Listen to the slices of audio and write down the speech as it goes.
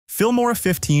Filmora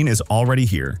 15 is already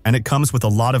here, and it comes with a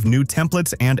lot of new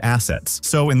templates and assets.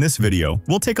 So in this video,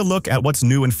 we'll take a look at what's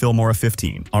new in Filmora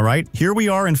 15. Alright, here we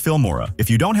are in Filmora. If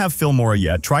you don't have Filmora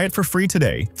yet, try it for free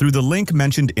today through the link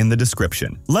mentioned in the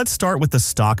description. Let's start with the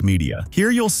stock media.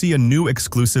 Here you'll see a new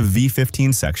exclusive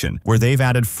V15 section where they've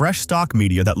added fresh stock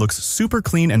media that looks super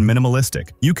clean and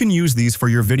minimalistic. You can use these for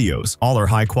your videos. All are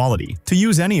high quality. To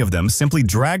use any of them, simply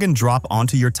drag and drop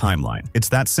onto your timeline. It's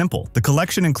that simple. The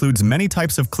collection includes many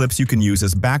types of clips you can use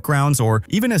as backgrounds or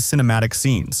even as cinematic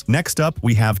scenes. Next up,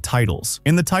 we have titles.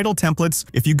 In the title templates,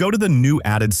 if you go to the new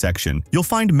added section, you'll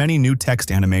find many new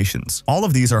text animations. All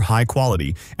of these are high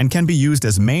quality and can be used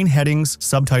as main headings,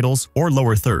 subtitles, or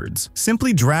lower thirds.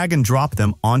 Simply drag and drop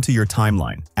them onto your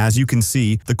timeline. As you can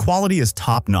see, the quality is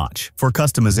top-notch. For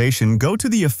customization, go to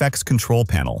the Effects Control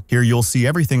panel. Here you'll see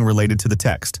everything related to the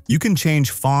text. You can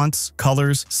change fonts,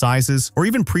 colors, sizes, or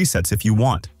even presets if you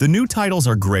want. The new titles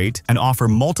are great and offer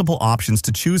multiple options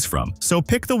to choose from, so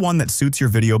pick the one that suits your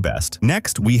video best.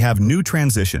 Next, we have new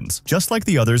transitions. Just like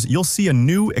the others, you'll see a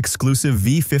new exclusive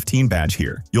V15 badge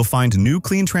here. You'll find new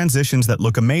clean transitions that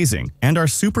look amazing and are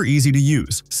super easy to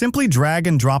use. Simply drag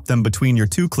and drop them between your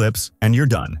two clips and you're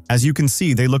done. As you can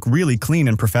see, they look really clean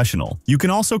and professional. You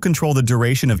can also control the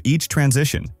duration of each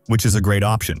transition, which is a great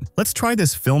option. Let's try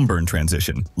this film burn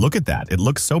transition. Look at that, it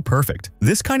looks so perfect.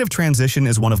 This kind of transition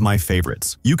is one of my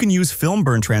favorites. You can use film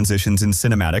burn transitions in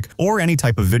cinematic or any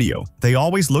type of video. They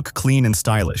always look clean and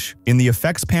stylish. In the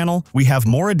effects panel, we have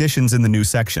more additions in the new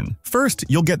section. First,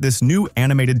 you'll get this new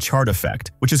animated chart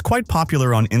effect, which is quite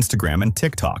popular on Instagram and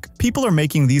TikTok. People are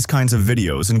making these kinds of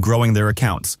videos and growing their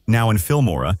accounts. Now in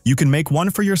Filmora, you can make one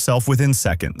for yourself within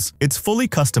seconds. It's fully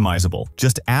customizable.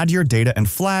 Just add your data and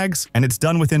flags, and it's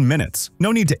done within minutes.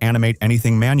 No need to animate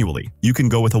anything manually. You can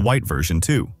go with a white version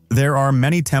too. There are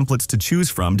many templates to choose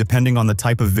from depending on the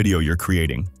type of video you're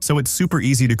creating, so it's super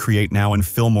easy to create now in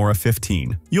Filmora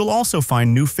 15. You'll also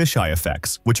find new fisheye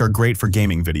effects, which are great for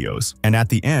gaming videos. And at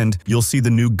the end, you'll see the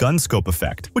new gun scope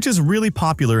effect, which is really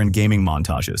popular in gaming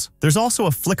montages. There's also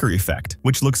a flicker effect,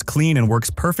 which looks clean and works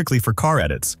perfectly for car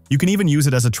edits. You can even use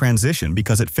it as a transition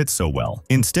because it fits so well.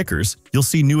 In stickers, you'll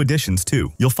see new additions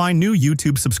too. You'll find new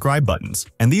YouTube subscribe buttons,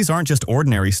 and these aren't just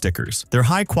ordinary stickers. They're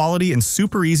high quality and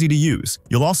super easy to use.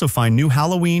 You'll also find new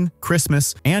Halloween,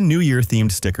 Christmas, and New Year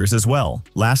themed stickers as well.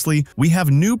 Lastly, we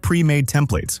have new pre-made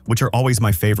templates, which are always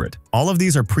my favorite. All of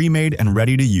these are pre-made and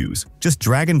ready to use. Just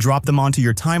drag and drop them onto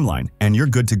your timeline, and you're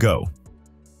good to go.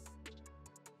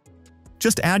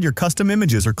 Just add your custom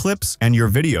images or clips, and your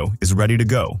video is ready to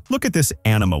go. Look at this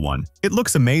anima one. It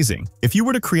looks amazing. If you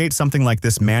were to create something like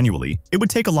this manually, it would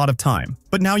take a lot of time,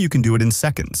 but now you can do it in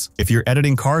seconds. If you're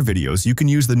editing car videos, you can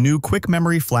use the new quick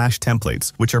memory flash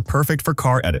templates, which are perfect for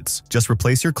car edits. Just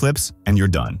replace your clips, and you're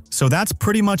done. So that's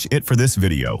pretty much it for this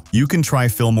video. You can try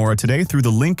Filmora today through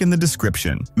the link in the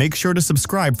description. Make sure to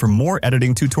subscribe for more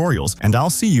editing tutorials, and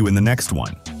I'll see you in the next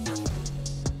one.